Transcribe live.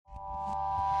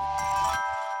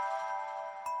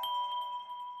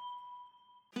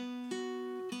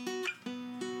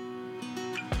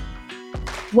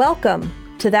Welcome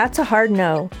to That's a Hard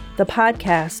No, the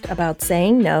podcast about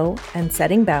saying no and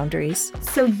setting boundaries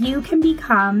so you can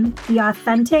become the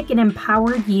authentic and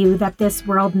empowered you that this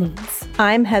world needs.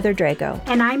 I'm Heather Drago.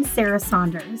 And I'm Sarah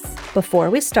Saunders. Before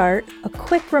we start, a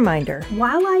quick reminder.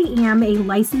 While I am a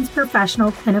licensed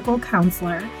professional clinical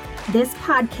counselor, this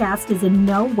podcast is in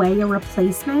no way a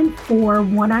replacement for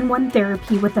one-on-one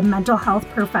therapy with a mental health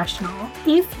professional.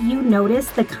 If you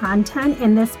notice the content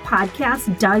in this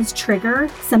podcast does trigger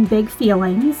some big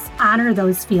feelings, honor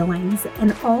those feelings,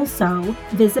 and also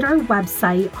visit our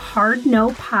website,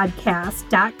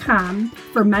 hardnopodcast.com,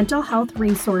 for mental health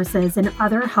resources and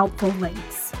other helpful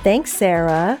links. Thanks,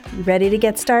 Sarah. You ready to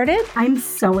get started? I'm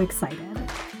so excited.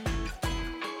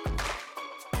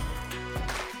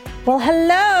 Well,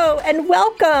 hello and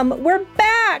welcome. We're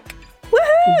back.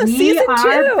 Woohoo! We Season 2.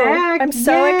 are back. I'm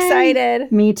so Yay.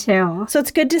 excited. Me too. So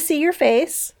it's good to see your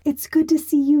face. It's good to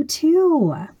see you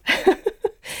too.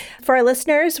 For our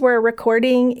listeners, we're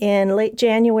recording in late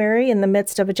January in the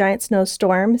midst of a giant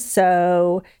snowstorm.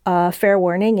 So fair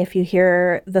warning, if you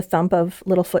hear the thump of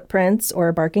little footprints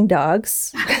or barking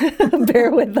dogs,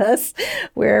 bear with us.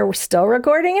 We're still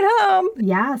recording at home.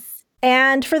 Yes.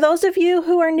 And for those of you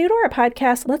who are new to our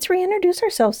podcast, let's reintroduce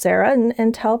ourselves, Sarah,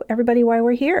 and tell everybody why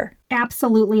we're here.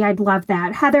 Absolutely. I'd love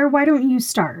that. Heather, why don't you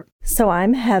start? So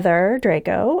I'm Heather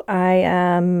Drago. I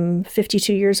am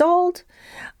 52 years old.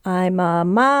 I'm a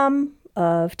mom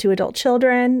of 2 adult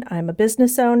children. I'm a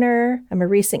business owner. I'm a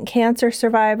recent cancer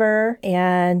survivor.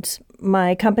 And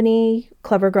my company,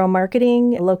 Clever Girl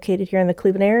Marketing, located here in the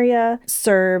Cleveland area,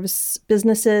 serves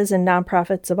businesses and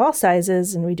nonprofits of all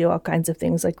sizes. And we do all kinds of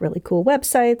things like really cool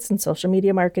websites and social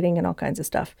media marketing and all kinds of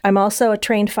stuff. I'm also a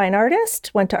trained fine artist,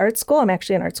 went to art school. I'm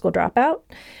actually an art school dropout.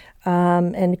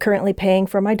 And currently paying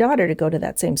for my daughter to go to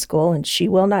that same school, and she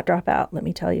will not drop out, let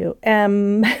me tell you.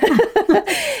 And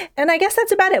I guess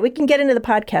that's about it. We can get into the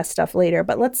podcast stuff later,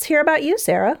 but let's hear about you,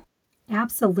 Sarah.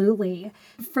 Absolutely.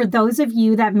 For those of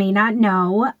you that may not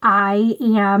know, I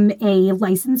am a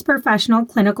licensed professional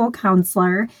clinical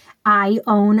counselor. I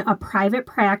own a private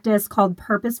practice called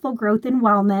Purposeful Growth and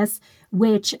Wellness,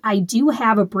 which I do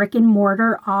have a brick and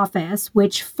mortar office,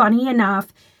 which, funny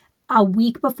enough, a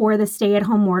week before the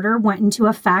stay-at-home order went into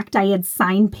effect, I had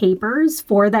signed papers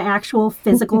for the actual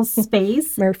physical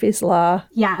space. Murphy's Law.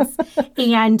 Yes.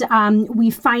 And we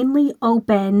finally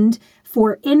opened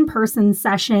for in-person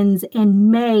sessions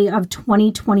in May of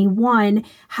 2021.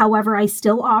 However, I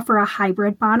still offer a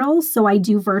hybrid model, so I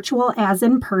do virtual as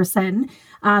in person.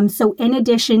 So in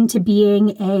addition to being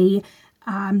a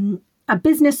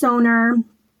business owner,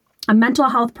 a mental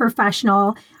health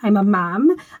professional, I'm a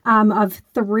mom of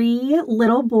 3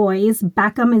 little boys.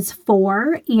 Beckham is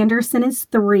 4, Anderson is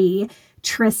 3,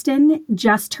 Tristan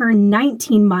just turned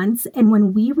 19 months. And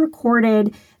when we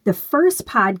recorded the first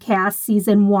podcast,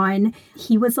 season 1,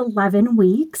 he was 11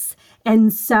 weeks.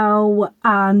 And so,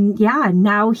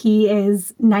 now he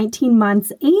is 19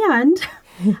 months and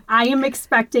I am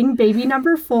expecting baby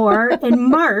number 4 in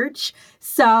March.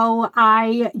 So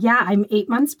I'm 8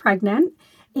 months pregnant.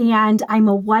 And I'm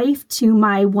a wife to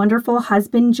my wonderful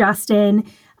husband, Justin.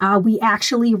 We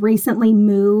actually recently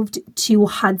moved to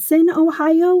Hudson,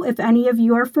 Ohio, if any of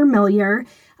you are familiar.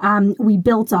 We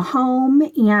built a home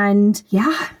and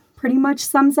pretty much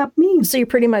sums up me. So you're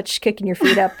pretty much kicking your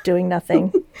feet up, doing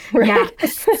nothing. Right? Yeah,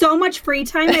 so much free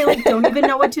time. I don't even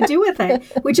know what to do with it,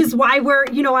 which is why we're,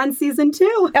 on season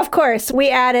 2. Of course, we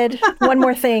added one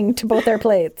more thing to both our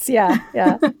plates. Yeah.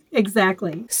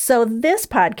 Exactly. So this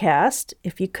podcast,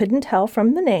 if you couldn't tell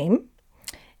from the name,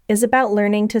 is about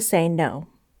learning to say no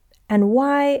and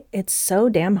why it's so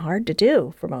damn hard to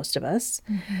do for most of us,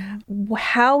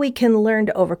 how we can learn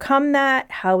to overcome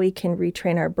that, how we can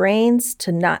retrain our brains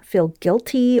to not feel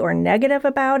guilty or negative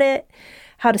about it,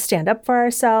 how to stand up for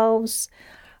ourselves,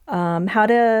 how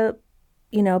to,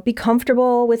 be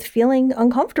comfortable with feeling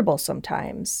uncomfortable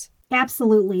sometimes.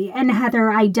 Absolutely. And Heather,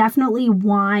 I definitely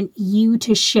want you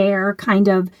to share kind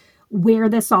of where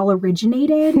this all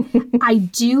originated. I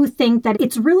do think that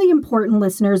it's really important,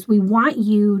 listeners. We want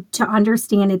you to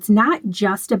understand it's not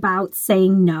just about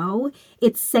saying no.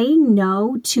 It's saying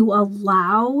no to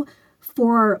allow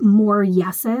for more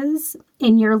yeses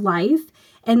in your life.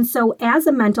 And so as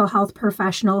a mental health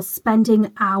professional,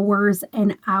 spending hours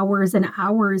and hours and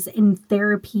hours in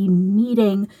therapy,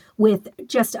 meeting with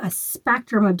just a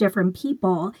spectrum of different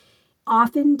people,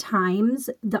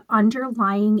 oftentimes the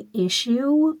underlying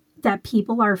issue that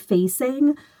people are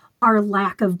facing are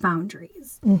lack of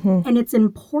boundaries. And it's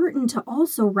important to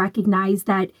also recognize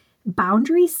that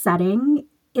boundary setting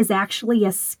is actually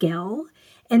a skill.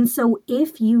 And so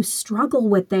if you struggle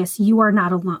with this, you are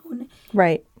not alone.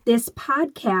 Right. this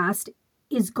podcast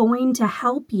is going to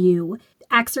help you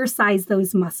exercise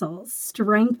those muscles,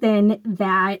 strengthen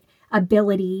that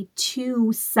ability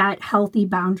to set healthy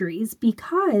boundaries,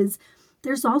 because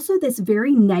there's also this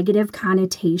very negative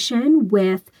connotation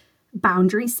with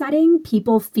boundary setting.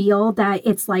 People feel that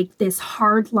it's like this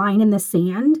hard line in the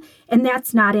sand, and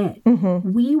that's not it.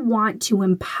 We want to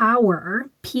empower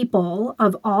people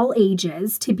of all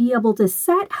ages to be able to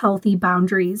set healthy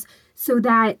boundaries so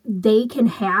that they can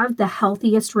have the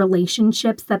healthiest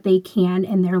relationships that they can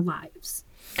in their lives.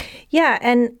 Yeah,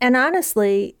 and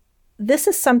honestly, this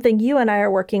is something you and I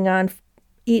are working on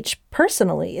each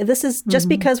personally. This is just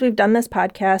because we've done this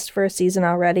podcast for a season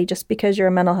already, just because you're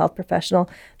a mental health professional,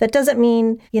 that doesn't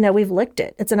mean, we've licked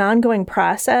it. It's an ongoing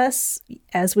process.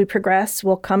 As we progress,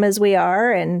 we'll come as we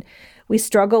are, and we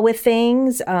struggle with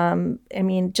things.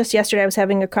 Just yesterday I was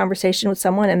having a conversation with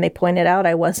someone and they pointed out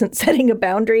I wasn't setting a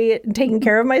boundary and taking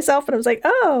care of myself. And I was like,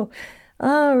 oh,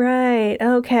 right.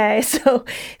 Okay. So,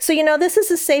 this is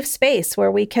a safe space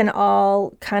where we can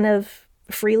all kind of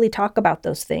freely talk about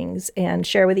those things and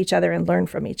share with each other and learn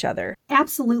from each other.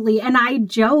 Absolutely. And I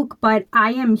joke, but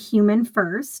I am human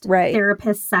first, right?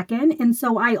 Therapist second. And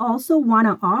so I also want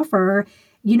to offer,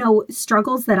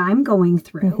 struggles that I'm going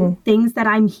through, things that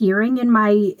I'm hearing in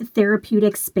my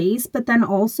therapeutic space, but then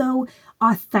also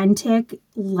authentic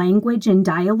language and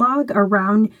dialogue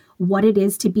around what it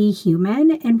is to be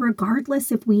human. And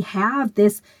regardless if we have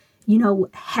this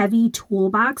heavy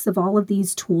toolbox of all of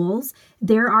these tools,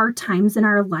 there are times in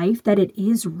our life that it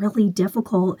is really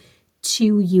difficult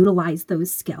to utilize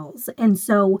those skills. And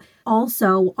so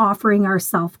also offering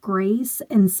ourselves grace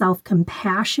and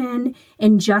self-compassion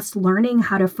and just learning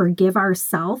how to forgive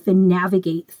ourselves and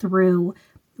navigate through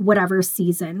whatever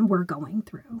season we're going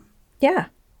through. Yeah.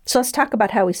 So let's talk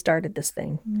about how we started this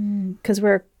thing, because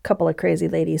we're a couple of crazy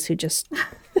ladies who just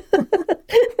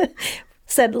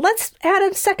said, let's add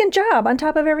a second job on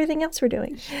top of everything else we're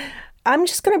doing. I'm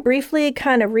just going to briefly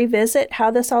kind of revisit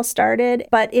how this all started.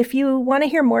 But if you want to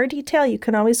hear more detail, you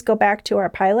can always go back to our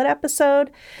pilot episode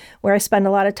where I spend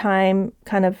a lot of time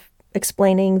kind of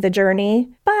explaining the journey.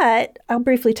 But I'll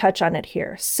briefly touch on it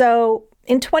here. So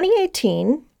in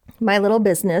 2018, my little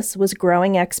business was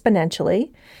growing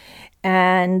exponentially.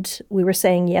 And we were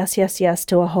saying yes, yes, yes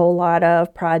to a whole lot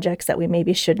of projects that we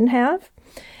maybe shouldn't have.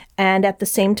 And at the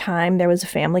same time, there was a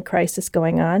family crisis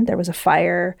going on. There was a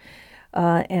fire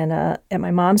at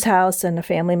my mom's house, and a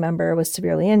family member was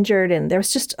severely injured. And there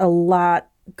was just a lot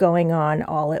going on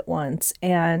all at once.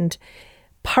 And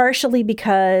partially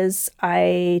because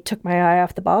I took my eye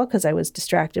off the ball because I was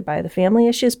distracted by the family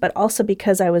issues, but also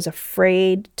because I was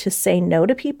afraid to say no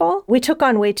to people. We took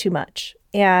on way too much.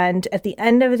 And at the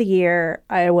end of the year,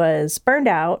 I was burned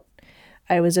out.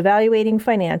 I was evaluating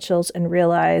financials and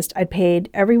realized I'd paid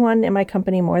everyone in my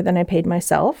company more than I paid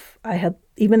myself.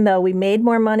 Even though we made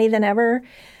more money than ever,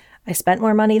 I spent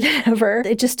more money than ever.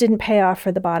 It just didn't pay off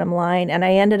for the bottom line. And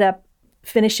I ended up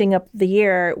finishing up the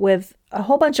year with a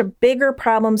whole bunch of bigger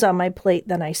problems on my plate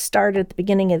than I started at the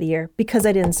beginning of the year because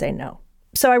I didn't say no.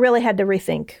 So I really had to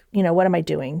rethink, what am I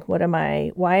doing?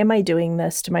 Why am I doing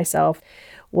this to myself?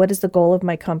 What is the goal of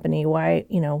my company? Why,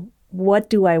 what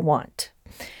do I want?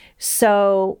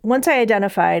 So once I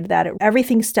identified that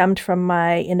everything stemmed from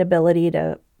my inability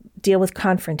to deal with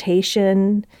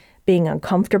confrontation, being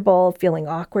uncomfortable, feeling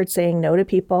awkward, saying no to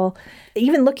people,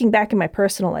 even looking back in my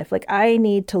personal life, I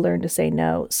need to learn to say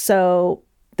no. So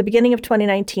at the beginning of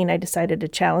 2019, I decided to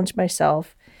challenge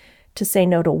myself to say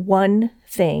no to one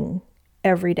thing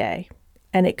every day.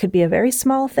 And it could be a very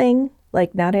small thing,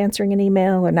 like not answering an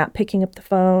email or not picking up the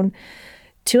phone,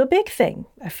 to a big thing.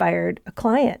 I fired a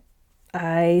client.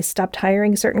 I stopped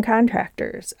hiring certain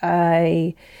contractors.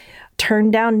 I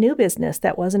turned down new business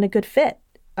that wasn't a good fit,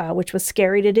 which was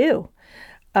scary to do.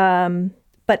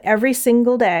 But every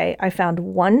single day, I found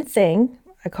one thing.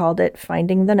 I called it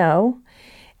finding the no,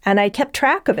 and I kept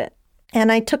track of it. And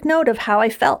I took note of how I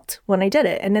felt when I did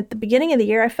it. And at the beginning of the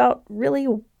year, I felt really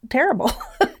terrible.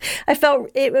 I felt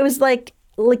it was like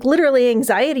literally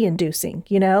anxiety inducing,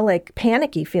 like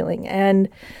panicky feeling. And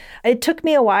it took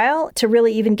me a while to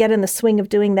really even get in the swing of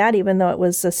doing that, even though it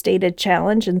was a stated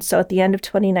challenge. And so at the end of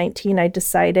 2019, I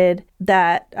decided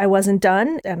that I wasn't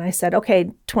done. And I said,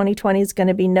 okay, 2020 is going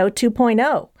to be no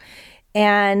 2.0.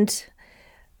 And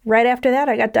right after that,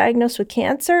 I got diagnosed with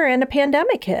cancer and a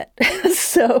pandemic hit.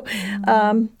 So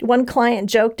one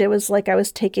client joked it was like I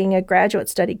was taking a graduate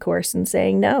study course and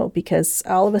saying no, because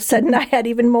all of a sudden I had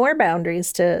even more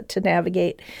boundaries to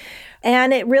navigate.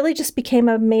 And it really just became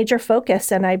a major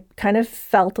focus. And I kind of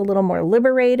felt a little more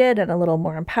liberated and a little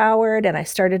more empowered. And I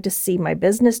started to see my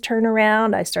business turn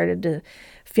around. I started to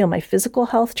feel my physical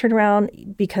health turn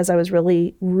around because I was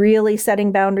really, really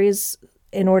setting boundaries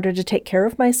in order to take care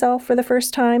of myself for the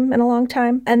first time in a long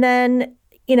time. And then,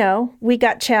 we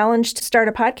got challenged to start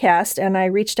a podcast, and I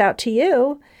reached out to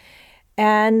you,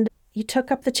 and you took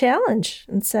up the challenge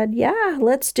and said, yeah,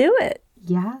 let's do it.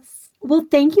 Yes. Well,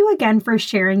 thank you again for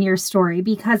sharing your story,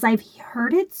 because I've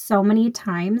heard it so many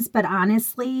times, but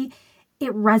honestly,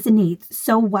 it resonates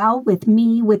so well with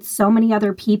me, with so many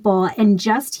other people. And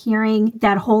just hearing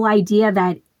that whole idea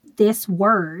that this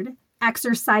word,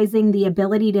 exercising the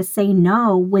ability to say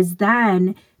no, was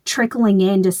then trickling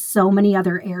into so many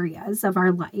other areas of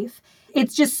our life.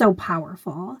 It's just so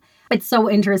powerful. It's so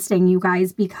interesting, you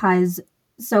guys, because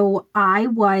so I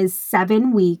was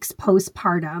 7 weeks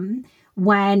postpartum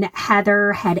when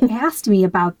Heather had asked me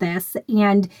about this.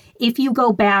 And if you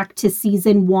go back to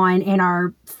season 1 in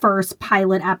our first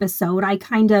pilot episode, I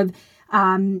kind of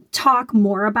talk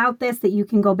more about this, that you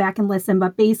can go back and listen.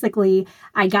 But basically,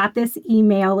 I got this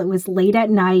email. It was late at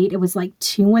night. It was like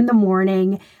 2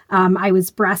 a.m. I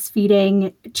was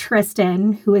breastfeeding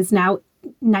Tristan, who is now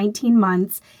 19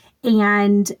 months.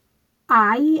 And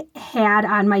I had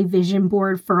on my vision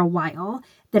board for a while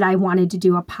that I wanted to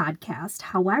do a podcast.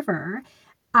 However,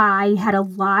 I had a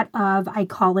lot of, I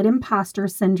call it imposter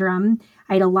syndrome.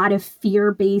 I had a lot of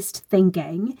fear-based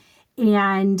thinking.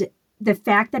 And the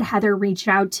fact that Heather reached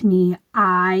out to me,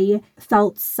 I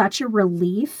felt such a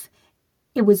relief.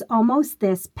 It was almost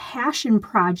this passion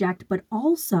project, but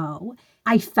also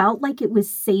I felt like it was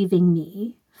saving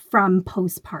me from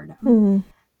postpartum.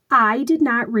 I did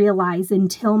not realize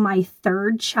until my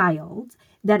 3rd child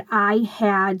that I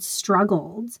had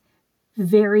struggled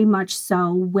very much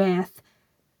so with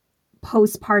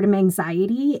postpartum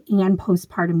anxiety and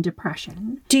postpartum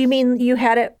depression. Do you mean you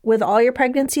had it with all your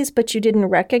pregnancies, but you didn't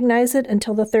recognize it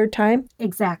until the 3rd time?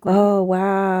 Exactly. Oh,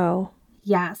 wow.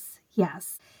 Yes.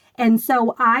 And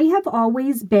so I have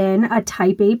always been a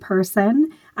type A person.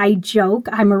 I joke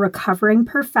I'm a recovering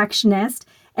perfectionist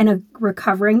and a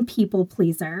recovering people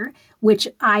pleaser, which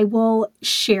I will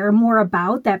share more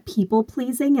about. That people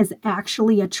pleasing is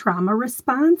actually a trauma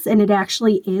response, and it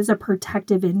actually is a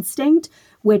protective instinct,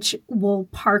 which we'll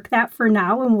park that for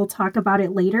now and we'll talk about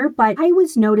it later. But I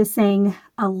was noticing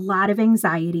a lot of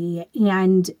anxiety.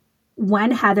 And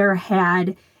when Heather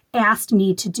had asked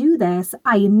me to do this,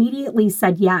 I immediately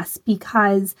said yes,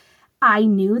 because I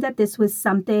knew that this was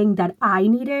something that I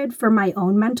needed for my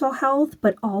own mental health,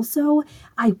 but also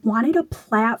I wanted a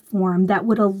platform that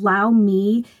would allow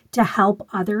me to help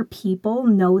other people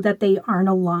know that they aren't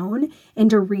alone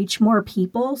and to reach more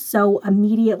people. So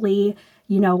immediately,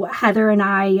 Heather and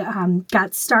I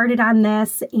got started on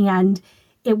this, and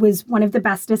it was one of the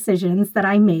best decisions that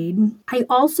I made. I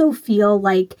also feel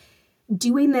like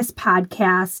doing this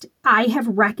podcast, I have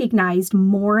recognized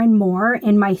more and more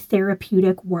in my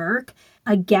therapeutic work,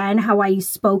 again, how I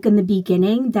spoke in the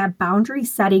beginning, that boundary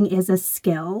setting is a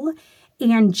skill.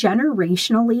 And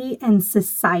generationally and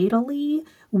societally,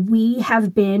 we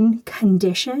have been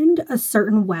conditioned a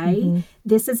certain way.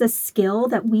 This is a skill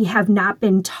that we have not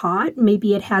been taught.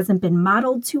 Maybe it hasn't been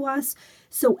modeled to us.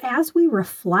 So as we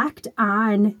reflect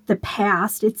on the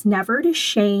past, it's never to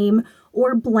shame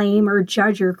or blame or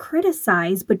judge or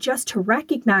criticize, but just to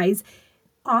recognize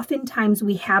oftentimes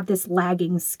we have this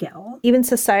lagging skill. Even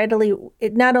societally,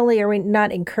 not only are we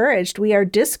not encouraged, we are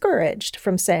discouraged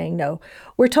from saying no.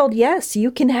 We're told, yes,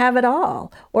 you can have it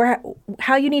all, or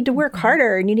how you need to work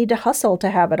harder and you need to hustle to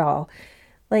have it all.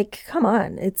 Like, come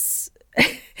on, it's,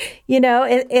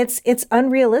 it's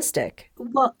unrealistic.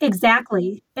 Well,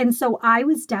 exactly. And so I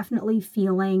was definitely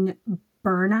feeling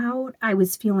burnout. I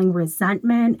was feeling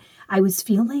resentment. I was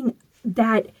feeling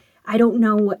that, I don't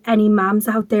know any moms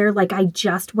out there, like I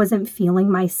just wasn't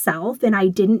feeling myself and I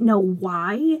didn't know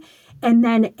why. And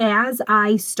then as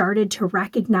I started to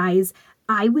recognize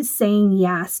I was saying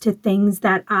yes to things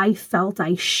that I felt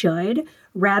I should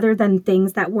rather than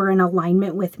things that were in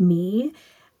alignment with me,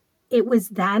 it was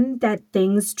then that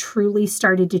things truly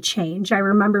started to change. I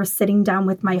remember sitting down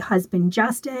with my husband,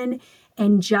 Justin,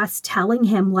 and just telling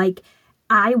him, like,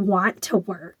 I want to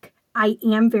work. I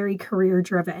am very career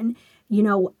driven.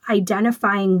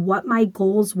 Identifying what my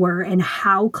goals were and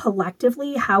how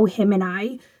collectively, how him and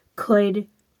I could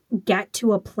get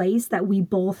to a place that we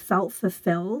both felt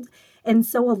fulfilled. And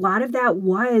so a lot of that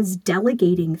was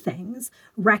delegating things,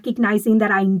 recognizing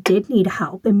that I did need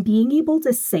help and being able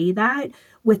to say that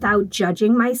without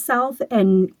judging myself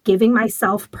and giving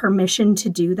myself permission to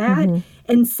do that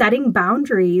and setting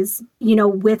boundaries,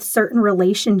 with certain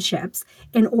relationships.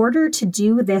 In order to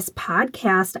do this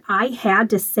podcast, I had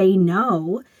to say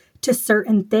no to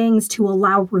certain things to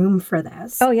allow room for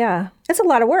this. Oh, yeah. It's a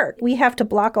lot of work. We have to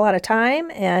block a lot of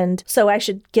time. And so I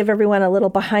should give everyone a little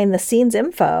behind the scenes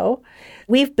info.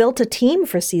 We've built a team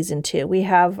for season 2. We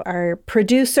have our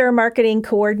producer, marketing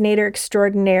coordinator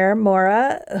extraordinaire,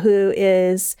 Maura, who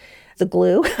is the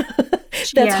glue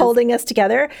that's holding us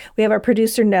together. We have our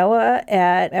producer, Noah,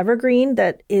 at Evergreen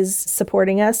that is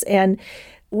supporting us. And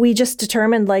we just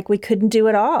determined we couldn't do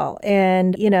it all.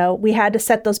 And, we had to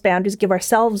set those boundaries, give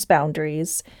ourselves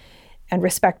boundaries and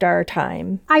respect our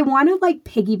time. I want to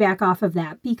piggyback off of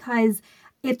that because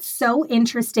it's so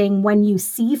interesting when you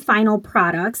see final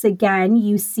products. Again,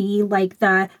 you see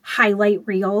the highlight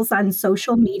reels on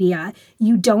social media.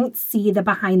 You don't see the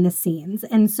behind the scenes.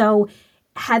 And so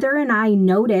Heather and I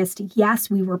noticed, yes,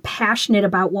 we were passionate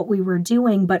about what we were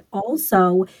doing, but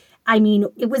also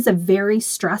it was a very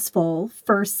stressful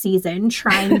first season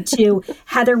trying to,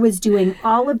 Heather was doing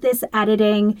all of this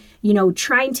editing,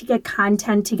 trying to get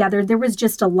content together. There was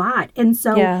just a lot. And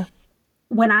so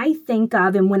when I think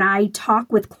of and when I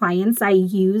talk with clients, I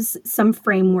use some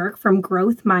framework from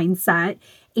Growth Mindset.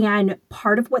 And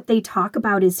part of what they talk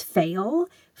about is fail,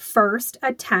 first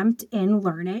attempt in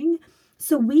learning.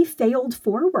 So we failed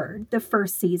forward the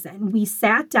first season. We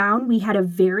sat down, we had a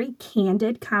very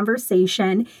candid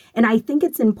conversation. And I think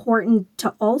it's important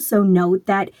to also note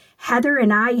that Heather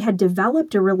and I had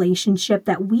developed a relationship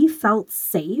that we felt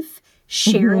safe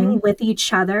sharing with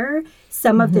each other,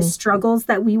 some of the struggles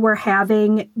that we were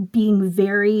having, being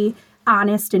very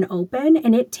honest and open.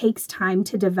 And it takes time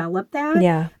to develop that.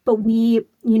 Yeah. But we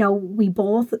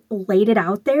both laid it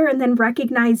out there and then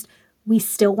recognized we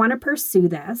still want to pursue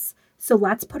this. So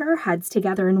let's put our heads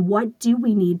together and what do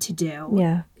we need to do?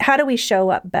 Yeah. How do we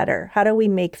show up better? How do we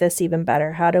make this even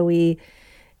better? How do we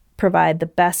provide the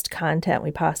best content we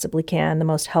possibly can, the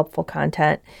most helpful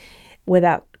content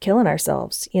without killing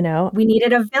ourselves, We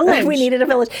needed a village. We needed a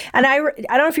village. And I don't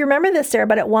know if you remember this, Sarah,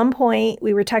 but at one point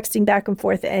we were texting back and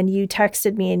forth and you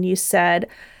texted me and you said,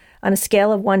 on a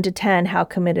scale of 1 to 10, how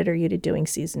committed are you to doing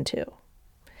season 2?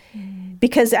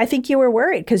 Because I think you were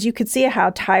worried because you could see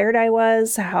how tired I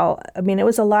was, it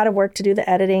was a lot of work to do the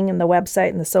editing and the website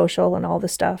and the social and all the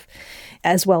stuff,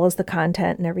 as well as the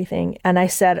content and everything. And I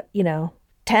said,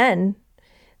 10,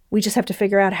 we just have to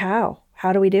figure out how.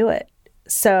 How do we do it?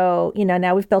 So,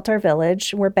 now we've built our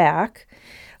village. We're back.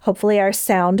 Hopefully our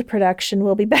sound production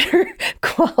will be better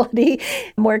quality,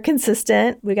 more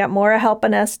consistent. We got Maura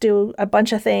helping us do a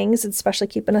bunch of things, especially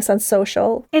keeping us on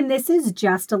social. And this is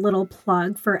just a little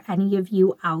plug for any of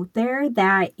you out there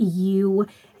that you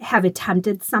have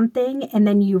attempted something and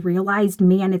then you realized,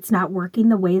 man, it's not working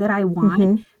the way that I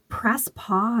want. Press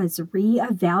pause,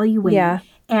 reevaluate. Yeah.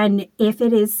 And if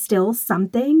it is still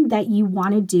something that you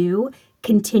want to do,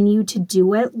 continue to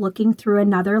do it looking through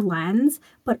another lens,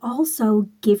 but also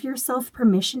give yourself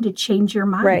permission to change your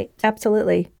mind. Right.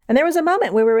 Absolutely. And there was a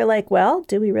moment where we were like, well,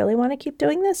 do we really want to keep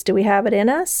doing this? Do we have it in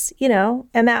us?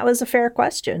 And that was a fair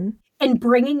question. And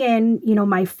bringing in,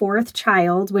 my 4th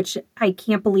child, which I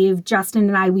can't believe Justin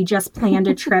and I, we just planned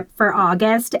a trip for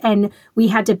August and we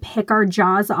had to pick our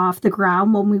jaws off the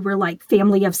ground when we were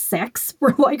family of 6.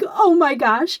 We're like, oh my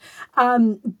gosh.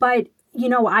 But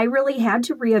I really had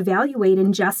to reevaluate,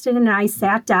 and Justin and I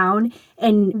sat down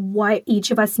and what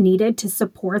each of us needed to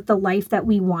support the life that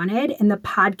we wanted. And the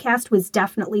podcast was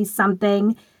definitely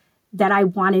something that I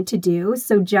wanted to do.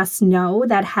 So just know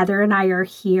that Heather and I are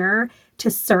here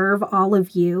to serve all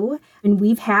of you. And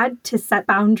we've had to set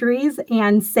boundaries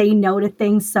and say no to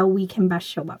things so we can best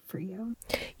show up for you.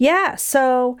 Yeah.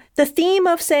 So the theme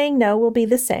of saying no will be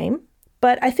the same.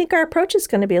 But I think our approach is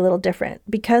going to be a little different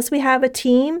because we have a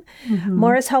team.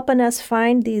 Maura's helping us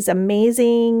find these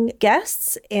amazing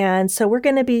guests. And so we're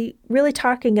going to be really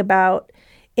talking about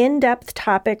in-depth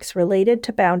topics related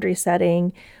to boundary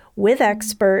setting with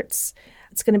experts.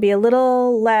 It's going to be a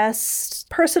little less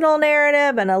personal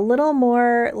narrative and a little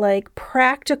more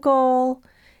practical,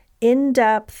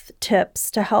 in-depth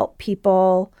tips to help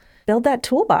people build that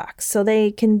toolbox so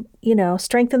they can,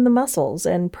 strengthen the muscles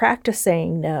and practice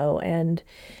saying no and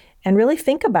really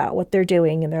think about what they're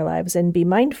doing in their lives and be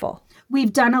mindful.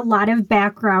 We've done a lot of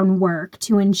background work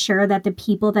to ensure that the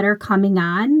people that are coming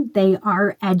on, they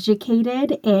are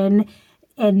educated in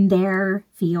their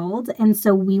field. And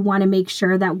so we want to make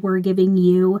sure that we're giving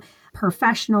you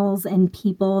professionals and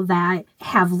people that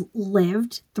have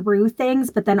lived through things,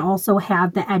 but then also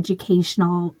have the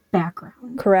educational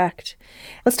background. Correct.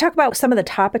 Let's talk about some of the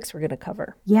topics we're going to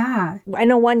cover. Yeah. I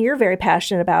know one you're very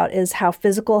passionate about is how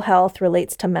physical health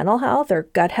relates to mental health, or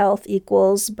gut health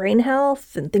equals brain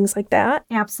health and things like that.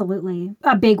 Absolutely.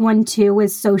 A big one too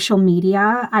is social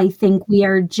media. I think we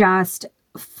are just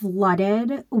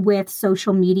flooded with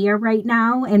social media right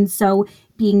now. And so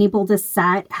being able to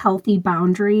set healthy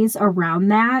boundaries around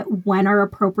that, when are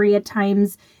appropriate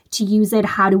times to use it?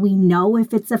 How do we know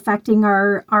if it's affecting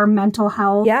our mental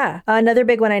health? Yeah. Another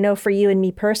big one I know for you and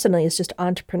me personally is just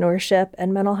entrepreneurship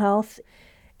and mental health.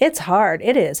 It's hard.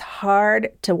 It is hard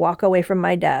to walk away from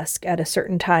my desk at a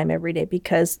certain time every day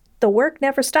because the work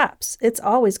never stops. It's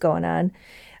always going on.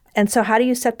 And so how do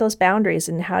you set those boundaries,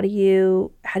 and how do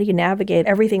you navigate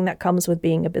everything that comes with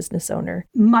being a business owner?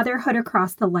 Motherhood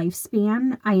across the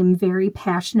lifespan, I am very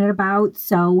passionate about.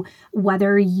 So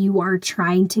whether you are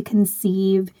trying to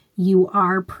conceive, you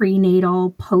are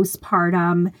prenatal,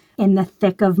 postpartum, in the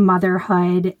thick of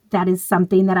motherhood, that is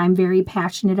something that I'm very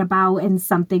passionate about and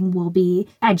something we'll be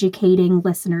educating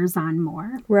listeners on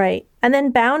more. Right. And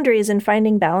then boundaries and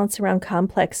finding balance around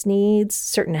complex needs,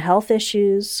 certain health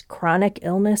issues, chronic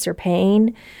illness or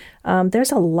pain.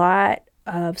 There's a lot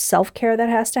of self-care that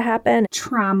has to happen.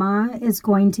 Trauma is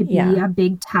going to be a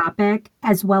big topic,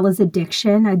 as well as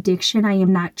addiction. Addiction, I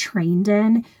am not trained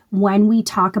in. When we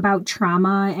talk about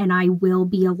trauma, and I will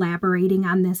be elaborating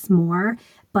on this more,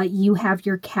 but you have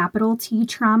your capital T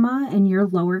trauma and your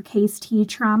lowercase t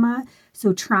trauma.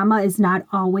 So trauma is not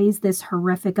always this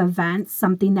horrific event,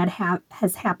 something that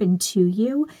has happened to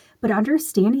you, but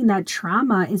understanding that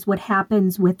trauma is what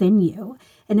happens within you.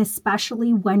 And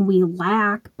especially when we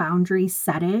lack boundary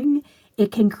setting,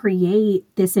 it can create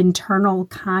this internal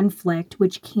conflict,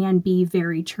 which can be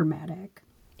very traumatic.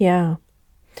 Yeah.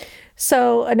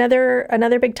 So another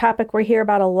big topic we hear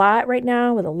about a lot right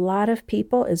now with a lot of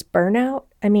people is burnout.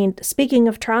 I mean, speaking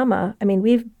of trauma, I mean,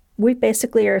 we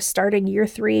basically are starting year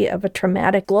 3 of a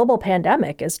traumatic global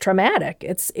pandemic. Is traumatic.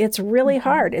 It's really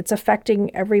hard. It's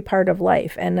affecting every part of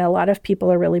life. And a lot of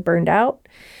people are really burned out.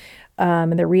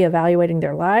 And they're reevaluating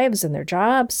their lives and their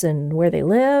jobs and where they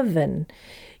live. And,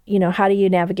 how do you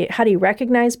navigate? How do you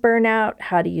recognize burnout?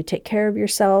 How do you take care of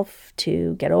yourself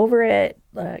to get over it?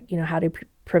 How to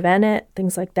prevent it?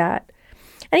 Things like that.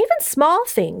 And even small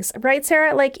things, right,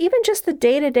 Sarah? Like even just the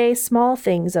day-to-day small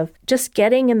things of just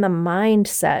getting in the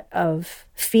mindset of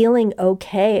feeling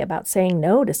okay about saying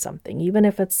no to something, even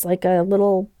if it's like a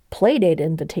little playdate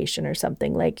invitation or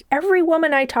something. Like every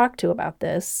woman I talk to about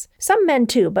this, some men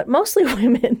too, but mostly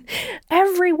women,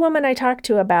 every woman I talk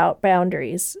to about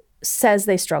boundaries says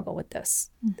they struggle with this.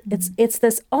 Mm-hmm. It's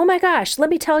this, oh my gosh, let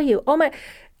me tell you,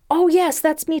 oh yes,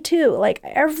 that's me too. Like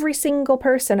every single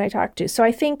person I talk to. So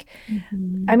I think,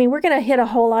 I mean, we're going to hit a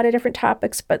whole lot of different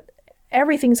topics, but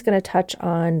everything's going to touch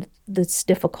on this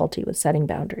difficulty with setting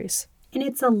boundaries. And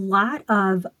it's a lot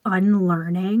of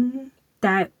unlearning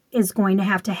that is going to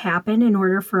have to happen in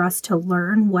order for us to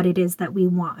learn what it is that we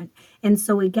want. And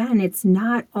so again, it's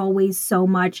not always so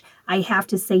much, I have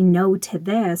to say no to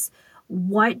this.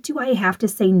 What do I have to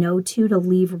say no to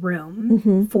leave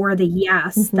room for the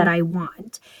yes that I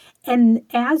want? And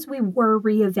as we were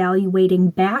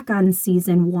reevaluating back on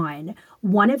season 1,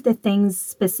 one of the things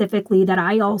specifically that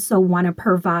I also want to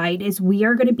provide is we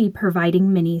are going to be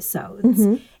providing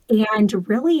mini-sodes and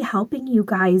really helping you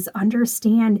guys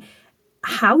understand,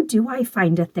 how do I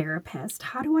find a therapist?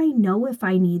 How do I know if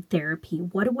I need therapy?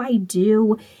 What do I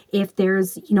do if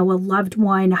there's, a loved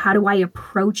one? How do I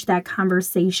approach that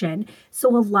conversation?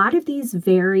 So a lot of these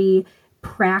very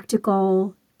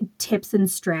practical tips and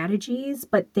strategies,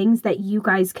 but things that you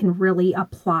guys can really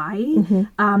apply.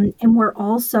 And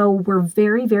we're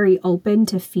very, very open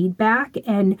to feedback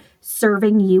and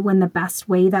serving you in the best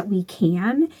way that we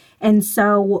can. And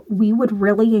so we would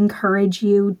really encourage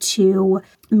you to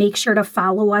make sure to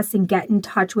follow us and get in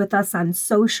touch with us on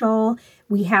social.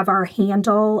 We have our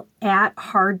handle at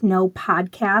Hard No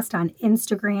Podcast on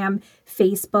Instagram,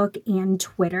 Facebook, and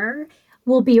Twitter.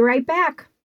 We'll be right back.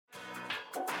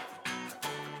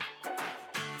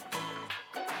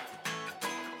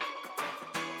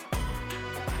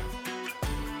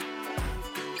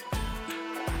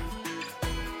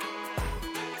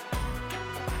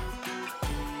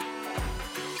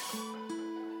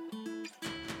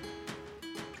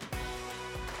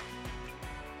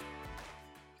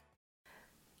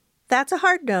 That's a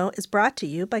Hard No is brought to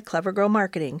you by Clever Girl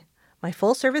Marketing, my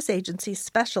full-service agency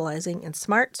specializing in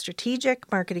smart,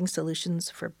 strategic marketing solutions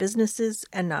for businesses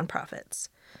and nonprofits.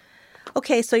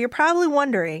 Okay, so you're probably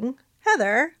wondering,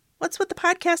 Heather, what's with the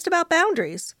podcast about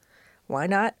boundaries? Why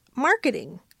not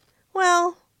marketing?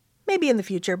 Well, maybe in the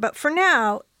future, but for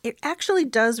now, it actually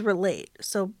does relate,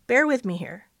 so bear with me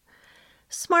here.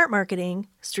 Smart marketing,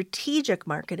 strategic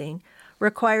marketing,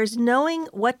 requires knowing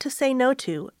what to say no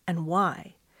to and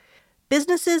why.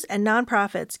 Businesses and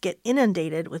nonprofits get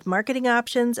inundated with marketing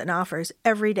options and offers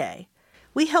every day.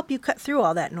 We help you cut through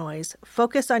all that noise,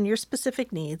 focus on your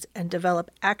specific needs, and develop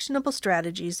actionable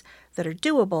strategies that are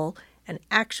doable and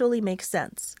actually make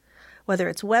sense. Whether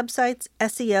it's websites,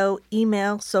 SEO,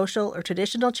 email, social, or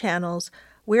traditional channels,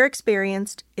 we're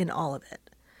experienced in all of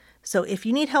it. So if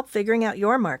you need help figuring out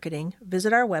your marketing,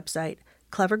 visit our website,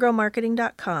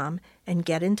 clevergrowmarketing.com, and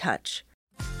get in touch.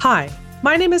 Hi,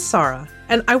 my name is Sarah,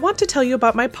 and I want to tell you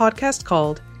about my podcast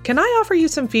called Can I Offer You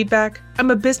Some Feedback? I'm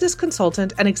a business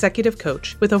consultant and executive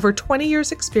coach with over 20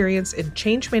 years experience in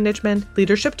change management,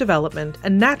 leadership development,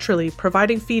 and naturally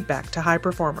providing feedback to high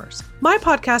performers. My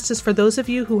podcast is for those of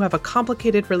you who have a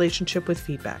complicated relationship with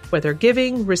feedback, whether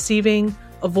giving, receiving,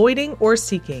 avoiding, or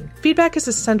seeking. Feedback is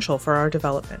essential for our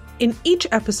development. In each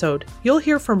episode, you'll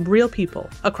hear from real people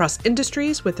across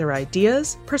industries with their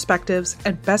ideas, perspectives,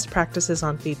 and best practices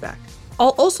on feedback.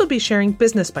 I'll also be sharing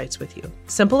business bites with you,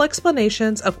 simple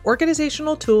explanations of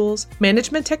organizational tools,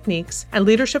 management techniques, and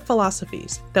leadership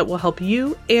philosophies that will help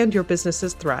you and your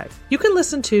businesses thrive. You can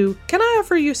listen to Can I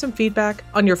Offer You Some Feedback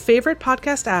on your favorite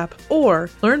podcast app or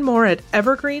learn more at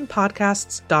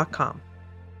evergreenpodcasts.com.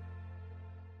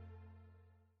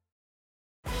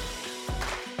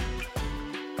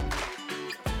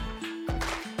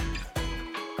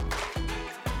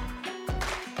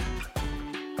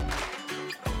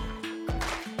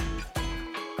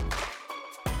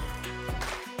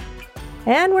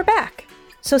 And we're back.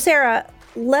 So Sarah,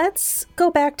 let's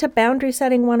go back to Boundary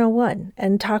Setting 101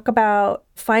 and talk about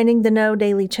finding the no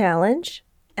daily challenge,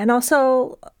 and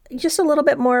also just a little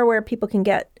bit more where people can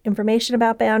get information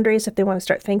about boundaries if they want to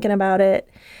start thinking about it.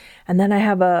 And then I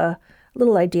have a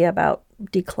little idea about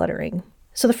decluttering.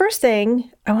 So the first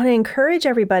thing, I want to encourage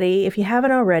everybody, if you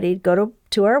haven't already, go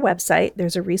to our website.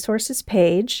 There's a resources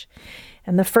page.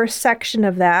 And the first section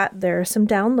of that, there are some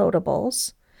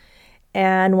downloadables.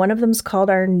 And one of them is called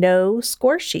our No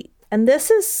Score Sheet. And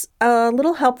this is a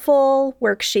little helpful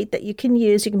worksheet that you can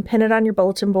use. You can pin it on your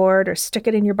bulletin board or stick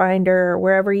it in your binder or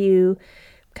wherever you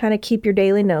kind of keep your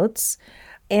daily notes.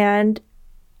 And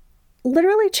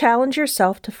literally challenge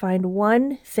yourself to find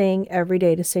one thing every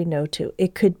day to say no to.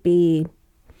 It could be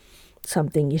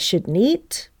something you shouldn't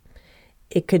eat.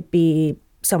 It could be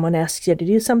someone asks you to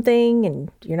do something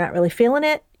and you're not really feeling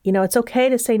it. You know, it's okay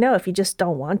to say no if you just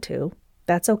don't want to.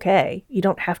 That's okay. You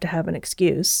don't have to have an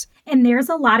excuse. And there's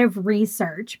a lot of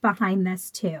research behind this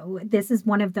too. This is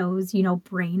one of those,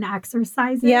 brain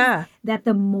exercises. Yeah. That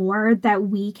the more that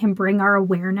we can bring our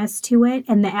awareness to it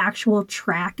and the actual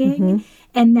tracking.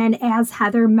 And then as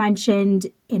Heather mentioned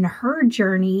in her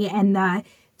journey, and the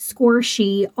score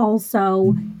sheet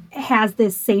also has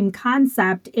this same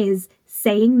concept, is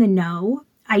saying the no,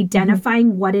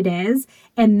 identifying what it is,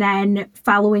 and then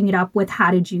following it up with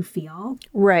how did you feel?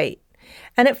 Right.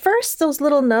 And at first, those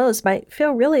little no's might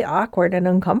feel really awkward and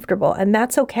uncomfortable. And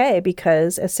that's okay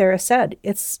because, as Sarah said,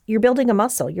 you're building a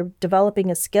muscle. You're developing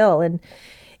a skill. And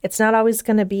it's not always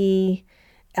going to be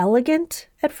elegant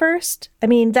at first. I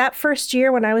mean, that first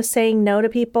year when I was saying no to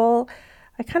people,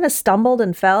 I kind of stumbled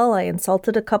and fell. I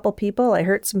insulted a couple people. I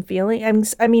hurt some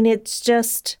feelings. I mean, it's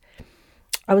just,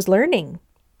 I was learning.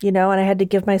 And I had to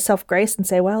give myself grace and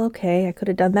say, well, okay, I could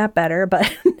have done that better,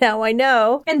 but now I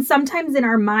know. And sometimes in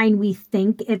our mind, we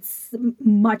think it's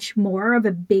much more of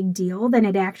a big deal than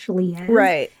it actually is.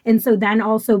 Right. And so then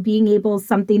also being able,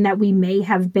 something that we may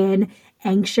have been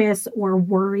anxious or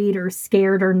worried or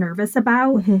scared or nervous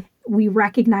about, we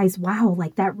recognize, wow,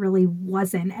 like that really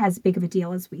wasn't as big of a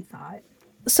deal as we thought.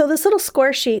 So this little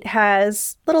score sheet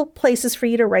has little places for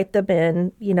you to write them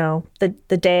in,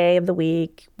 the day of the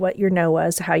week, what your no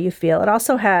was, how you feel. It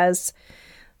also has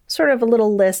sort of a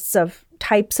little lists of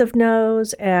types of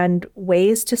no's and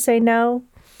ways to say no.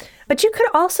 But you could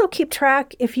also keep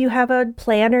track if you have a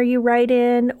planner you write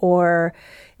in, or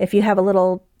if you have a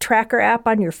little tracker app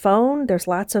on your phone. There's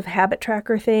lots of habit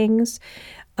tracker things.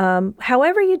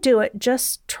 However you do it,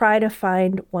 just try to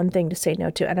find one thing to say no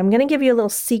to. And I'm going to give you a little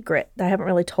secret that I haven't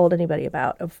really told anybody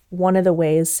about, of one of the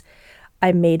ways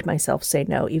I made myself say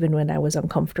no, even when I was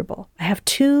uncomfortable. I have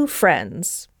 2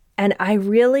 friends, and I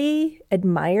really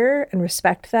admire and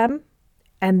respect them,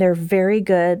 and they're very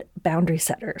good boundary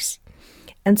setters.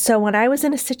 And so when I was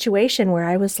in a situation where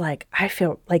I was like, I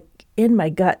feel like in my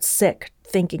gut sick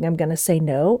thinking I'm going to say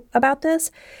no about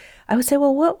this, I would say,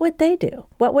 well, what would they do?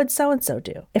 What would so-and-so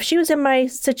do? If she was in my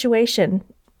situation,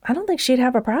 I don't think she'd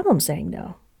have a problem saying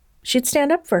no. she'd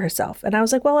stand up for herself. And I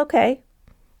was like, well, okay,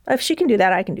 if she can do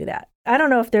that, I can do that. I don't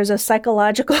know if there's a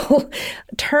psychological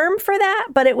term for that,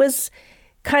 but it was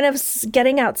kind of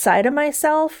getting outside of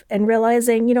myself and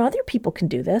realizing, other people can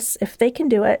do this. If they can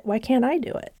do it, why can't I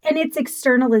do it? And it's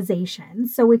externalization.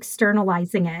 So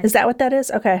externalizing it. Is that what that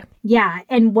is? Okay. Yeah.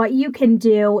 And what you can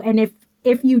do, and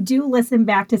if you do listen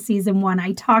back to season 1,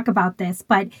 I talk about this,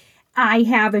 but I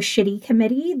have a shitty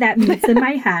committee that meets in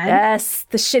my head. Yes,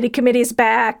 the shitty committee's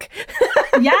back.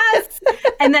 Yes.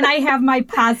 And then I have my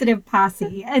positive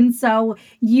posse. And so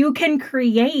you can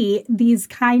create these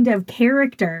kind of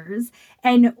characters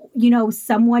and,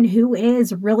 someone who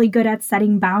is really good at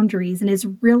setting boundaries and is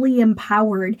really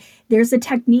empowered. There's a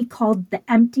technique called the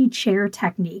empty chair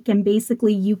technique. And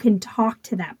basically you can talk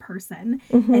to that person.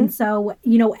 Mm-hmm. And so,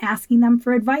 asking them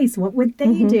for advice, what would they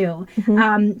mm-hmm. do?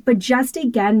 Mm-hmm. But just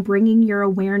again, bringing your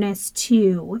awareness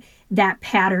to that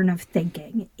pattern of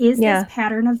thinking. Is this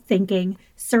pattern of thinking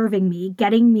serving me,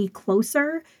 getting me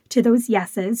closer to those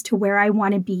yeses, to where I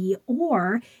want to be?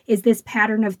 Or is this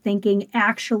pattern of thinking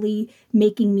actually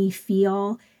making me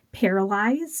feel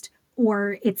paralyzed,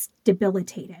 or it's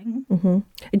debilitating? Mm-hmm.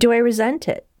 Do I resent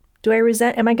it?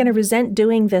 Am I going to resent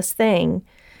doing this thing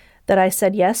that I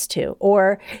said yes to?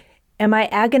 Or am I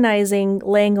agonizing,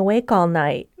 laying awake all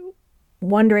night,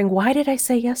 wondering, why did I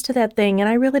say yes to that thing? And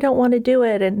I really don't want to do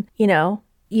it. And,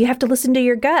 you have to listen to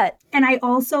your gut. And I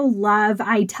also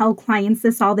I tell clients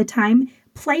this all the time,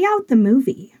 play out the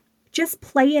movie. Just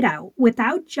play it out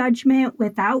without judgment,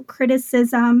 without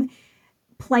criticism.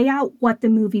 Play out what the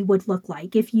movie would look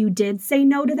like. If you did say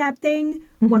no to that thing,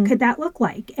 mm-hmm. what could that look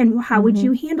like? And how mm-hmm. would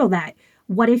you handle that?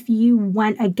 What if you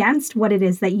went against what it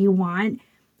is that you want?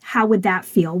 How would that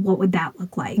feel? What would that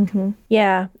look like? Mm-hmm.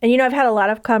 Yeah. And, I've had a lot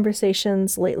of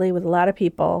conversations lately with a lot of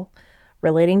people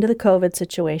relating to the COVID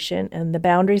situation and the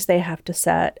boundaries they have to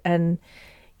set, and,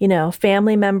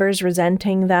 family members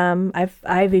resenting them.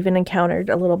 I've even encountered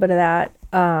a little bit of that.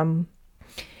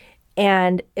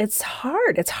 And it's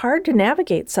hard. It's hard to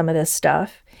navigate some of this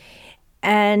stuff.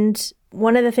 And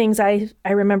one of the things I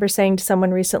remember saying to someone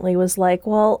recently was like,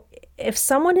 well, if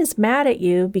someone is mad at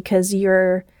you because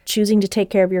you're choosing to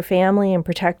take care of your family and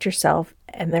protect yourself,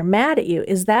 and they're mad at you,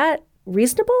 is that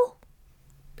reasonable?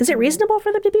 Is it reasonable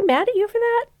for them to be mad at you for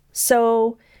that?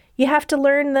 So you have to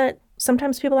learn that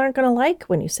sometimes people aren't going to like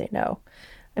when you say no.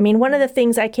 I mean, one of the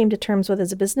things I came to terms with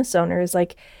as a business owner is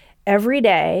like every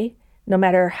day, no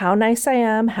matter how nice I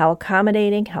am, how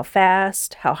accommodating, how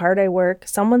fast, how hard I work,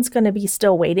 someone's going to be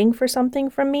still waiting for something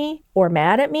from me or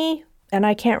mad at me, and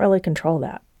I can't really control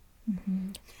that.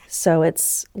 Mm-hmm. So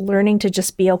it's learning to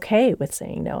just be okay with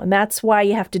saying no. And that's why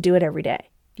you have to do it every day.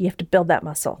 You have to build that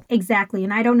muscle. Exactly.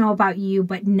 And I don't know about you,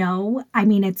 but no,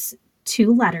 it's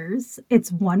 2 letters.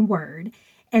 It's 1 word.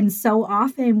 And so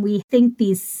often we think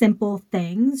these simple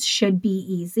things should be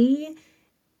easy.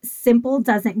 Simple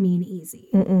doesn't mean easy.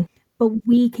 Mm-mm. But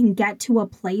we can get to a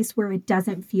place where it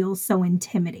doesn't feel so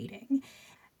intimidating.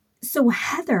 So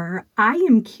Heather, I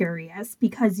am curious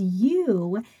because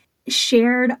you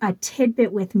shared a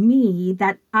tidbit with me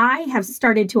that I have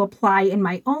started to apply in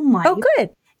my own life. Oh,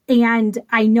 good. And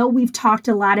I know we've talked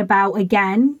a lot about,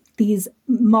 again, these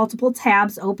multiple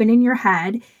tabs open in your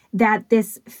head, that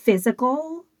this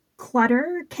physical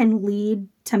clutter can lead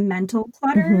to mental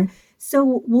clutter. Mm-hmm.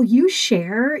 So will you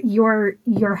share your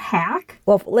hack?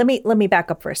 Well, let me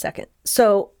back up for a second.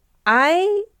 So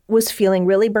I was feeling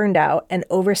really burned out and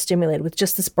overstimulated with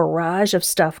just this barrage of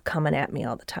stuff coming at me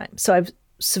all the time. So I've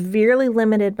severely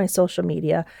limited my social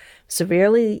media,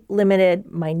 severely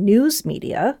limited my news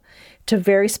media to a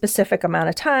very specific amount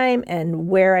of time and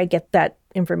where I get that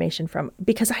information from,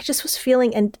 because I just was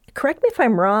feeling, and correct me if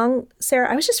I'm wrong,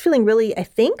 Sarah, I was just feeling really, I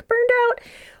think, burned out.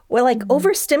 Well, like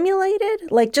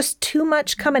overstimulated, like just too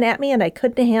much coming at me and I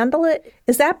couldn't handle it.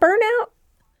 Is that burnout?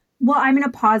 Well, I'm going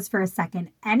to pause for a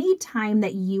second. Anytime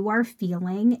that you are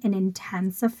feeling an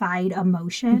intensified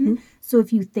emotion, mm-hmm. so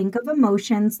if you think of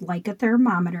emotions like a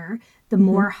thermometer, the mm-hmm.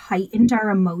 more heightened our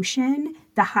emotion,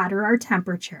 the hotter our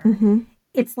temperature. Mm-hmm.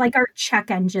 It's like our check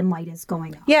engine light is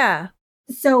going off. Yeah.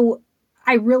 So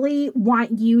I really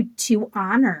want you to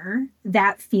honor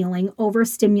that feeling.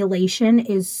 Overstimulation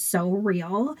is so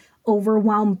real.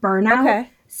 Overwhelm, burnout. Okay.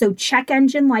 So check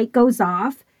engine light goes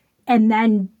off, and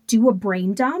then do a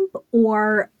brain dump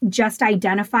or just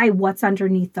identify what's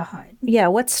underneath the hood. Yeah,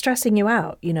 what's stressing you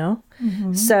out,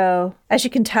 Mm-hmm. So as you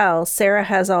can tell, Sarah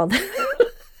has all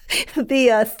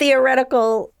the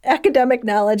theoretical academic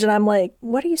knowledge, and I'm like,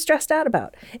 what are you stressed out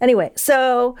about? Anyway,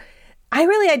 so I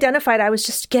really identified I was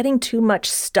just getting too much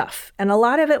stuff, and a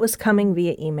lot of it was coming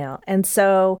via email. And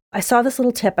so I saw this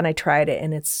little tip and I tried it,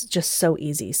 and it's just so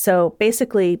easy. So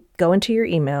basically, go into your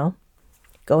email,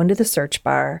 go into the search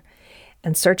bar,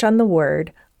 and search on the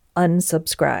word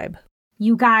unsubscribe.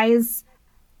 You guys,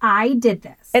 I did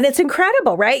this. And it's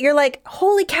incredible, right? You're like,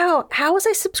 holy cow, how was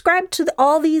I subscribed to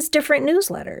all these different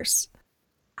newsletters?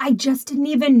 I just didn't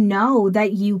even know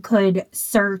that you could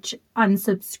search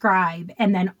unsubscribe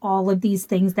and then all of these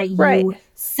things that you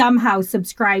somehow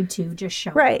subscribe to just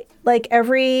show up. Like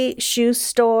every shoe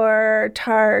store,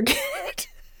 Target,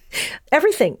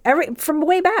 everything, from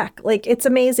way back. Like, it's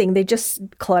amazing. They just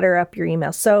clutter up your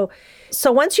email. So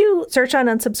once you search on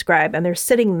unsubscribe and they're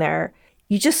sitting there,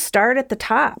 you just start at the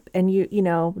top and you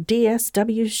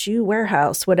DSW Shoe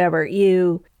Warehouse, whatever.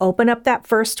 You open up that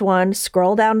first one,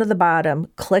 scroll down to the bottom,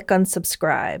 click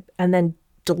unsubscribe, and then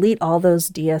delete all those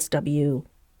DSW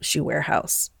Shoe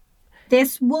Warehouse.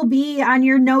 This will be on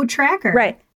your no tracker.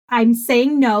 Right. I'm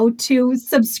saying no to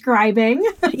subscribing.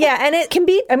 Yeah. And it can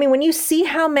be, when you see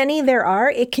how many there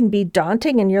are, it can be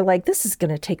daunting and you're like, this is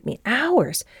going to take me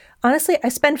hours. Honestly, I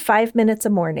spend 5 minutes a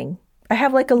morning. I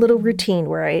have like a little routine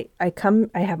where I come,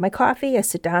 I have my coffee, I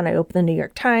sit down, I open the New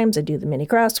York Times, I do the mini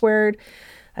crossword,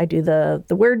 I do the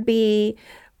word bee.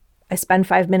 I spend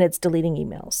 5 minutes deleting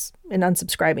emails and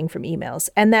unsubscribing from emails.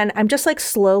 And then I'm just like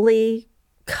slowly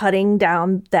cutting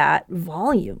down that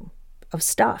volume of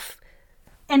stuff.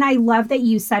 And I love that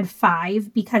you said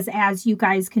 5, because as you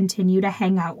guys continue to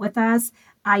hang out with us,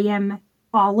 I am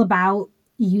all about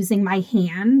using my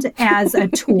hand as a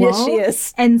tool. Yes, she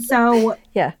is. And so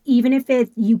yeah, even if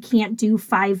you can't do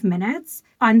 5 minutes,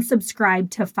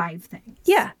 unsubscribe to 5 things.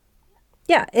 Yeah.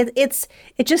 Yeah. It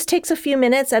just takes a few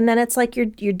minutes, and then it's like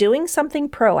you're doing something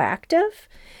proactive,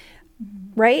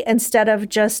 right? Instead of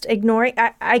just ignoring.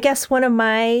 I guess one of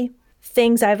my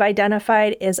things I've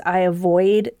identified is I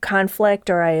avoid conflict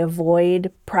or I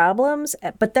avoid problems,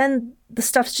 but then the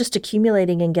stuff's just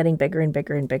accumulating and getting bigger and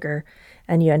bigger and bigger,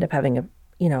 and you end up having a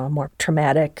more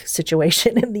traumatic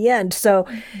situation in the end. So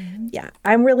yeah,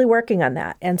 I'm really working on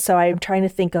that. And so I'm trying to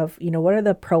think of, what are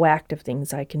the proactive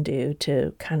things I can do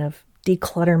to kind of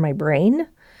declutter my brain?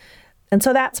 And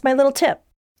so that's my little tip.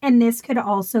 And this could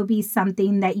also be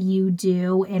something that you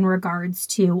do in regards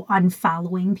to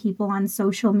unfollowing people on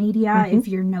social media. Mm-hmm. If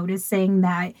you're noticing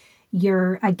that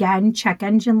again, check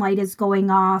engine light is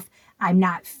going off, I'm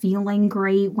not feeling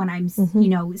great when I'm,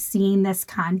 seeing this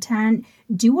content,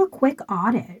 do a quick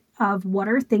audit of what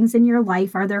are things in your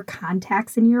life. Are there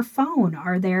contacts in your phone?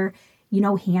 Are there,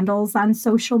 handles on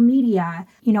social media?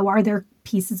 Are there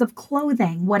pieces of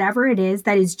clothing? Whatever it is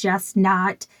that is just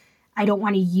not, I don't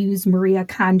want to use Maria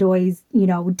Kondo's,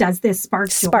 does this spark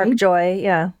joy? Spark joy,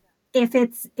 yeah. If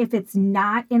it's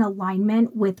not in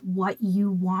alignment with what you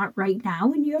want right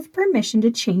now, and you have permission to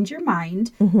change your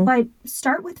mind, but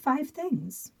start with 5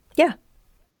 things. Yeah.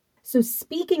 So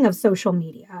speaking of social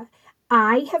media,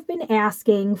 I have been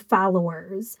asking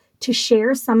followers to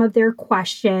share some of their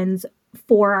questions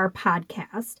for our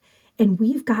podcast, and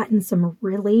we've gotten some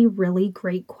really, really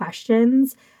great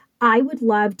questions. I would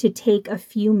love to take a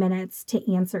few minutes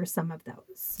to answer some of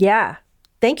those. Yeah.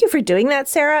 Thank you for doing that,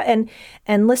 Sarah.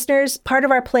 And listeners, part of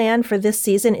our plan for this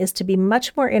season is to be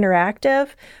much more interactive.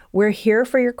 We're here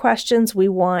for your questions. We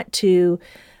want to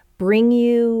bring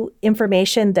you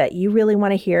information that you really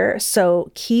want to hear.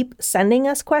 So keep sending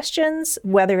us questions,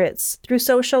 whether it's through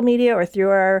social media or through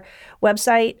our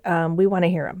website. We want to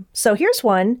hear them. So here's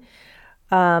one.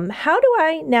 How do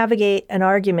I navigate an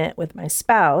argument with my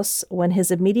spouse when his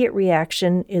immediate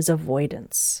reaction is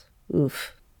avoidance?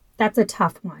 Oof. That's a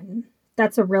tough one.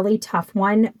 That's a really tough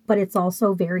one, but it's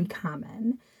also very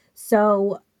common.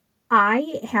 So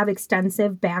I have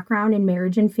extensive background in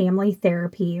marriage and family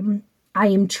therapy. I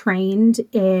am trained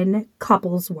in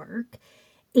couples work.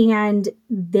 And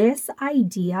this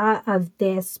idea of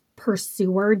this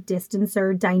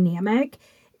pursuer-distancer dynamic,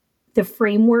 the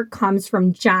framework comes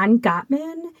from John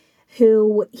Gottman,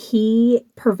 who he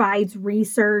provides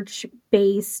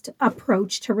research-based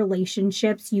approach to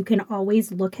relationships. You can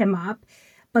always look him up.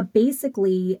 But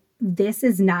basically, this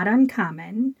is not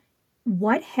uncommon.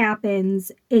 What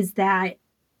happens is that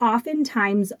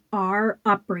oftentimes our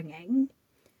upbringing,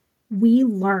 we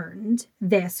learned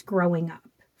this growing up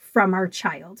from our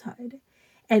childhood.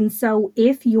 And so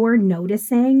if you're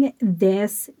noticing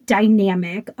this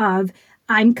dynamic of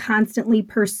I'm constantly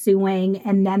pursuing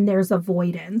and then there's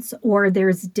avoidance or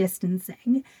there's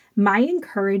distancing, my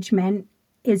encouragement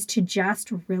is to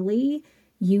just really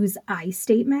use I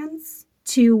statements.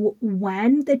 To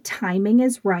when the timing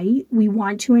is right, we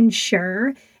want to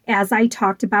ensure, as I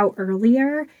talked about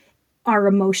earlier, our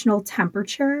emotional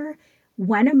temperature.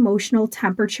 When emotional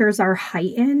temperatures are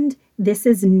heightened, this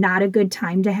is not a good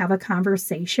time to have a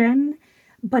conversation,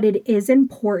 but it is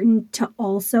important to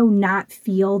also not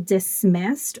feel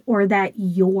dismissed or that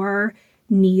your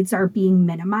needs are being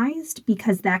minimized,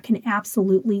 because that can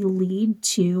absolutely lead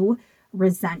to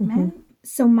resentment.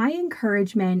 So my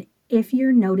encouragement, if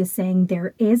you're noticing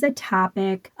there is a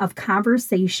topic of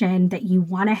conversation that you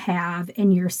want to have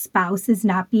and your spouse is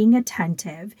not being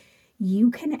attentive,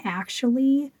 you can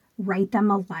actually write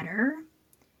them a letter.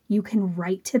 You can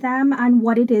write to them on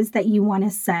what it is that you want to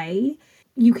say.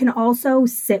 You can also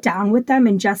sit down with them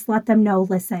and just let them know,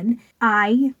 listen,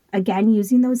 again,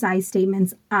 using those I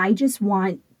statements, I just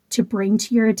want to bring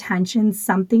to your attention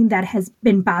something that has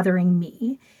been bothering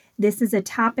me. This is a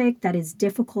topic that is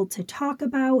difficult to talk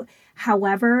about.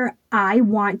 However, I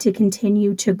want to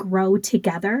continue to grow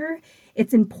together.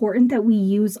 It's important that we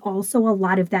use also a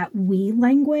lot of that we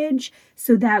language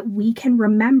so that we can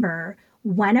remember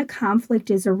when a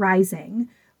conflict is arising,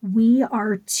 we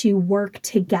are to work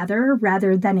together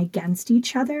rather than against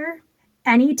each other.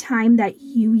 Anytime that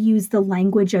you use the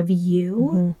language of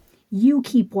you, you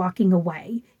keep walking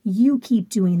away, you keep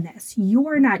doing this,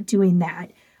 you're not doing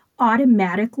that,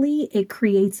 automatically it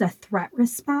creates a threat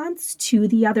response to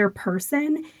the other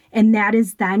person. And that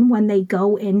is then when they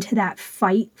go into that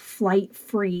fight, flight,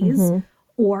 freeze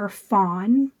or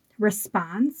fawn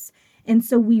response. And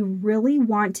so we really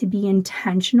want to be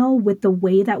intentional with the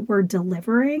way that we're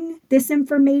delivering this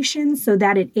information so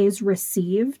that it is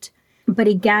received. But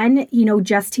again,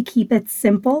 just to keep it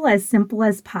simple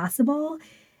as possible,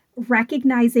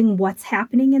 recognizing what's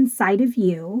happening inside of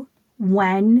you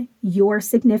when your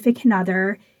significant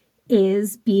other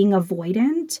is being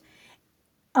avoidant,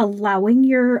 allowing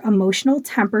your emotional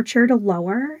temperature to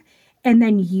lower, and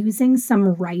then using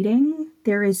some writing.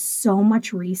 There is so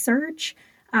much research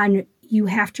on you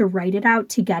have to write it out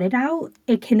to get it out.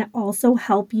 It can also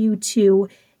help you to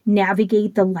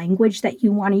navigate the language that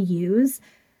you want to use.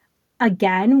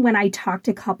 Again, when I talk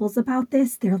to couples about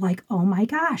this, they're like, oh my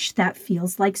gosh, that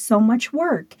feels like so much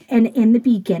work. And in the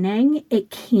beginning, it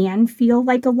can feel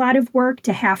like a lot of work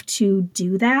to have to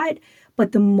do that.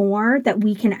 But the more that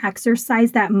we can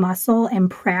exercise that muscle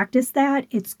and practice that,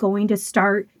 it's going to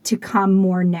start to come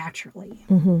more naturally.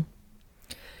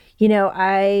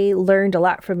 I learned a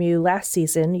lot from you last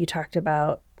season. You talked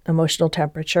about emotional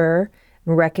temperature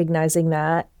and recognizing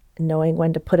that, knowing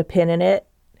when to put a pin in it,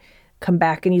 come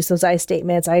back and use those I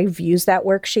statements. I've used that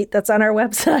worksheet that's on our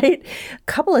website. A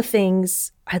couple of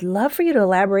things. I'd love for you to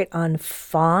elaborate on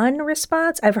fawn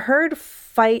response. I've heard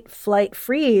fight, flight,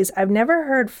 freeze. I've never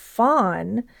heard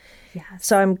fawn. Yes.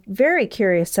 So I'm very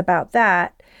curious about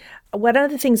that. One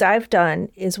of the things I've done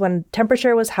is when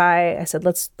temperature was high, I said,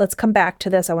 let's come back to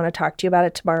this. I want to talk to you about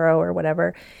it tomorrow or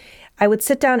whatever. I would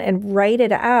sit down and write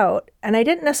it out. And I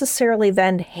didn't necessarily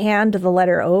then hand the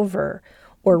letter over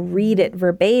or read it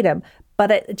verbatim,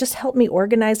 but it just helped me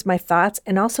organize my thoughts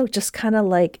and also just kind of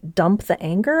like dump the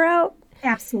anger out.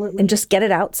 Absolutely. And just get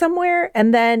it out somewhere.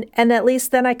 And at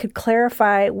least then I could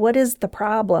clarify, what is the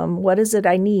problem? What is it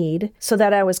I need? So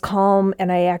that I was calm and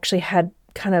I actually had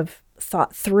kind of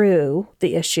thought through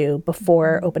the issue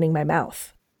before opening my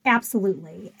mouth.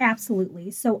 Absolutely. Absolutely.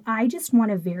 So I just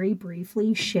want to very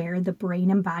briefly share the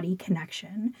brain and body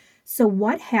connection. So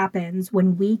what happens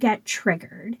when we get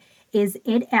triggered is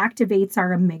it activates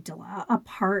our amygdala, a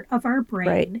part of our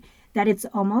brain that it's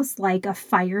almost like a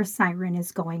fire siren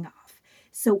is going off.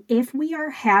 So if we are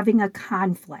having a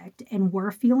conflict and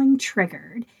we're feeling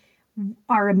triggered,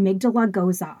 our amygdala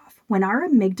goes off. When our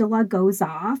amygdala goes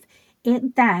off,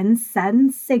 it then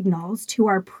sends signals to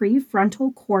our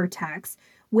prefrontal cortex,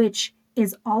 which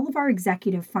is all of our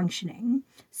executive functioning.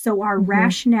 So our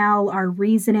rationale, our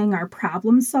reasoning, our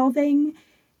problem solving,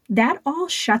 that all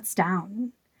shuts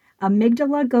down.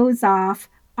 Amygdala goes off,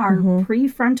 our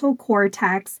prefrontal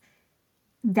cortex,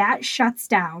 that shuts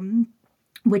down,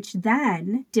 which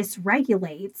then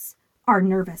dysregulates our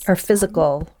nervous system. Our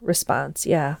physical response,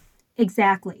 yeah.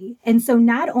 Exactly. And so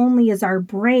not only is our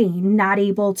brain not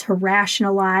able to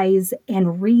rationalize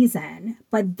and reason,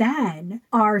 but then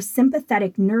our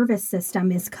sympathetic nervous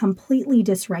system is completely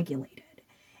dysregulated.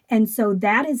 And so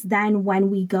that is then when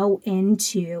we go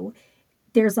into,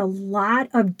 there's a lot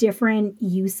of different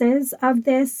uses of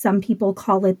this. Some people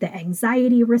call it the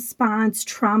anxiety response,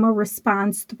 trauma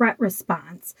response, threat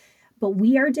response. But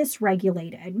we are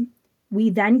dysregulated.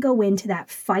 We then go into that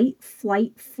fight,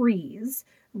 flight, freeze.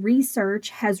 Research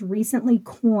has recently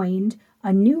coined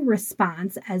a new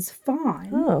response as fawn.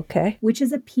 Oh, okay. Which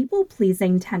is a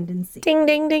people-pleasing tendency. Ding,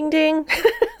 ding, ding, ding.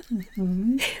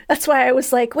 That's why I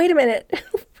was like, wait a minute.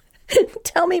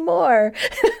 Tell me more.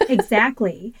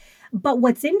 Exactly. But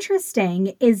what's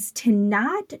interesting is to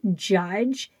not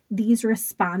judge these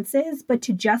responses, but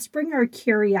to just bring our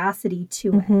curiosity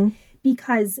to it.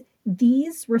 Because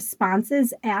these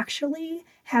responses actually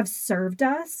have served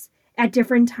us at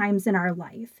different times in our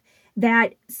life.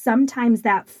 That sometimes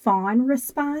that fawn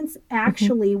response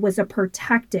actually was a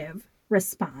protective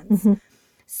response.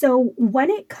 So when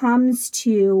it comes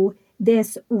to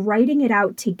this writing it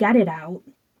out to get it out,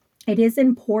 it is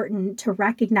important to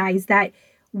recognize that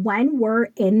when we're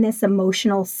in this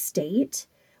emotional state,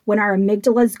 when our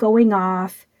amygdala is going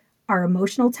off, our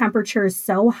emotional temperature is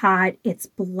so hot, it's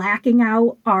blacking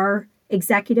out our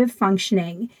executive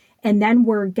functioning, and then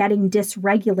we're getting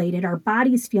dysregulated, our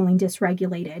body's feeling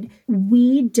dysregulated.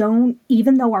 We don't,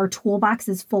 even though our toolbox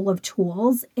is full of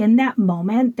tools, in that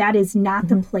moment, that is not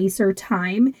the place or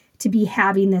time to be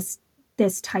having this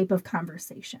type of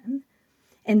conversation.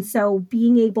 And so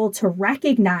being able to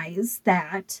recognize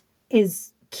that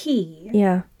is key.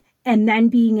 Yeah. And then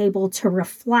being able to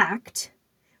reflect,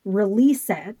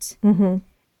 release it, and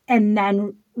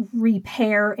then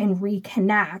repair and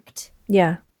reconnect.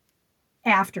 Yeah.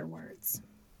 Afterwards.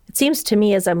 It seems to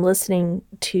me as I'm listening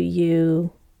to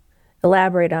you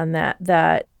elaborate on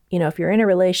that, you know, if you're in a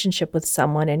relationship with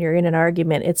someone and you're in an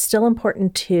argument, it's still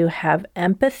important to have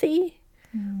empathy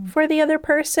for the other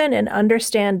person and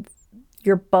understand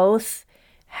you're both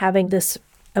having this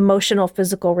emotional,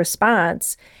 physical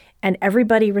response, and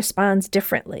everybody responds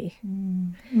differently.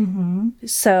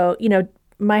 So, you know,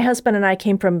 my husband and I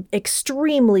came from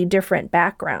extremely different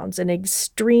backgrounds and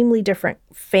extremely different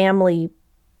family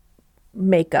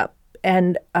makeup.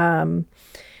 And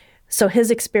so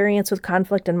his experience with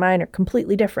conflict and mine are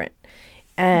completely different.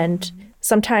 And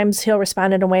sometimes he'll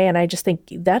respond in a way and I just think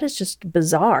that is just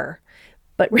bizarre.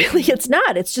 But really it's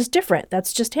not. It's just different.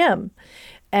 That's just him.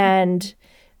 And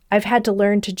I've had to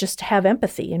learn to just have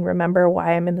empathy and remember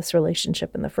why I'm in this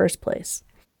relationship in the first place.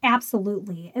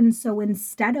 Absolutely. And so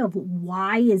instead of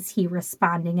why is he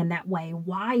responding in that way?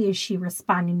 Why is she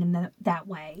responding in that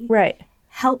way? Right.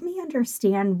 Help me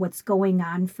understand what's going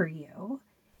on for you.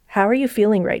 How are you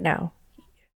feeling right now?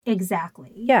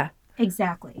 Exactly. Yeah.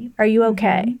 Exactly. Are you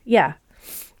okay? Yeah.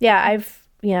 Yeah.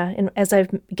 And as I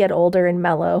get older and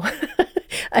mellow,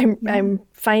 I'm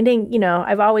finding, you know,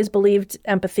 I've always believed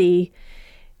empathy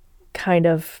kind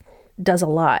of does a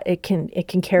lot. It can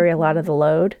carry a lot of the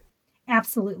load.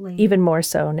 Absolutely. Even more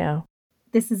so now.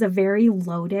 This is a very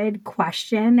loaded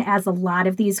question, as a lot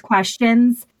of these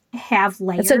questions have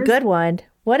layers. It's a good one.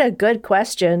 What a good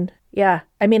question. Yeah.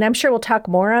 I mean, I'm sure we'll talk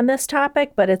more on this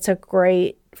topic, but it's a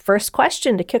great first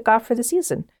question to kick off for the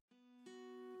season.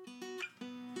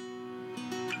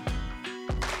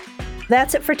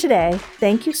 That's it for today.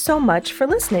 Thank you so much for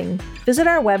listening. Visit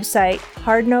our website,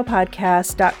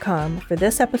 hardnopodcast.com, for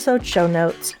this episode's show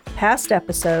notes, past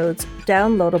episodes,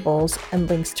 downloadables, and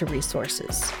links to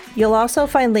resources. You'll also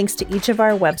find links to each of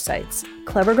our websites,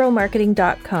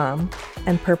 clevergirlmarketing.com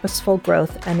and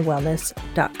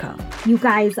purposefulgrowthandwellness.com. You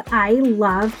guys, I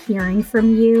love hearing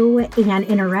from you and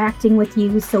interacting with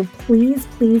you. So please,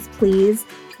 please, please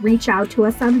reach out to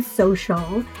us on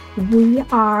social. We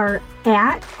are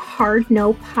at Hard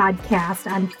No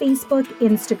Podcast on Facebook,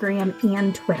 Instagram,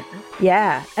 and Twitter.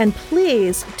 Yeah, and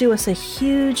please do us a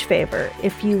huge favor.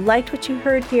 If you liked what you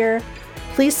heard here,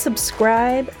 please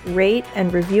subscribe, rate,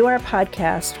 and review our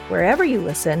podcast wherever you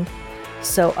listen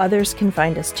so others can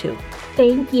find us too.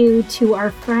 Thank you to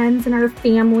our friends and our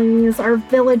families, our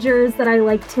villagers that I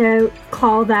like to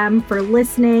call them, for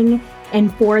listening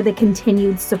and for the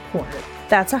continued support.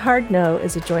 That's a Hard No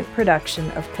is a joint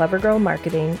production of Clever Girl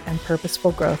Marketing and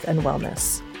Purposeful Growth and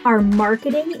Wellness. Our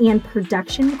marketing and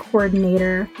production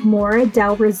coordinator, Maura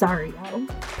Del Rosario.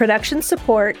 Production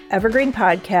support, Evergreen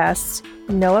Podcasts,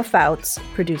 Noah Fouts,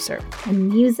 producer. And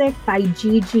music by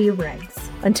Gigi Riggs.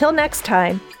 Until next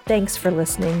time, thanks for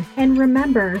listening. And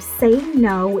remember, saying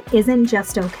no isn't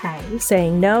just okay.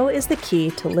 Saying no is the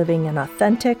key to living an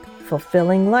authentic,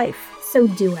 fulfilling life. So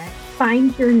do it.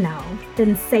 Find your no,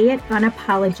 then say it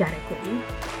unapologetically.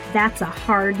 That's a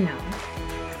hard no.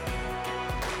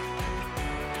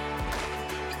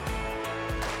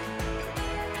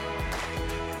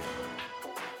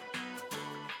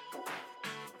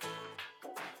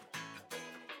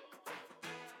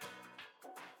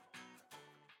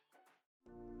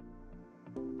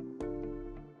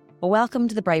 Welcome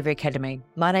to the Bravery Academy.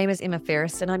 My name is Emma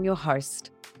Ferris and I'm your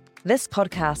host. This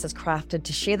podcast is crafted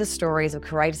to share the stories of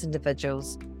courageous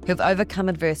individuals who've overcome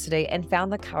adversity and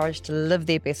found the courage to live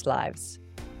their best lives.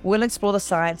 We'll explore the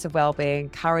science of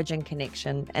well-being, courage and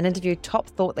connection, and interview top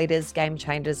thought leaders, game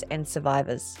changers, and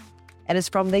survivors. It is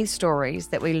from these stories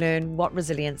that we learn what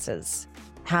resilience is,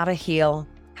 how to heal,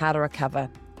 how to recover,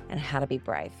 and how to be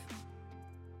brave.